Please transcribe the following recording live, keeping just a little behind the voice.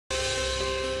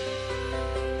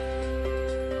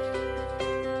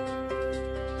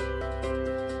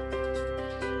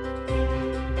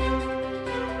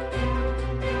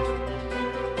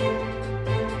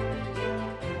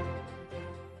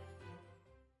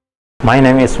My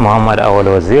name is Mohammad Awwal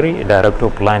Waziri, Director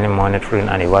of Planning, Monitoring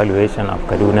and Evaluation of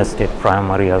Kaduna State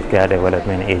Primary Healthcare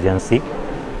Development Agency.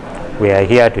 We are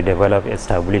here to develop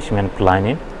establishment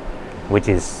planning, which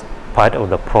is part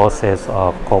of the process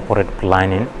of corporate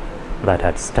planning that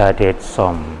had started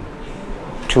some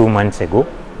 2 months ago.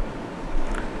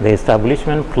 The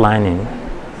establishment planning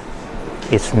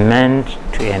is meant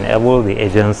to enable the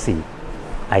agency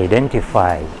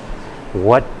identify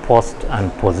what posts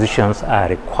and positions are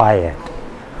required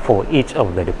for each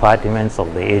of the departments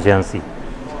of the agency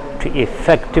to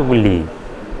effectively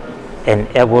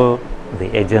enable the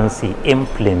agency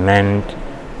implement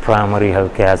primary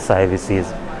healthcare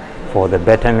services for the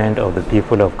betterment of the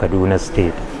people of Kaduna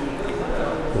State.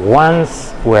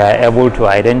 Once we are able to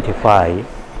identify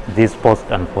these posts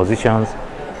and positions,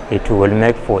 it will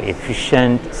make for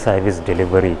efficient service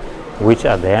delivery, which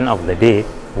at the end of the day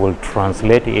will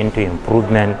translate into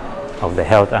improvement of the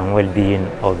health and well-being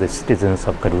of the citizens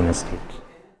of Kaduna State.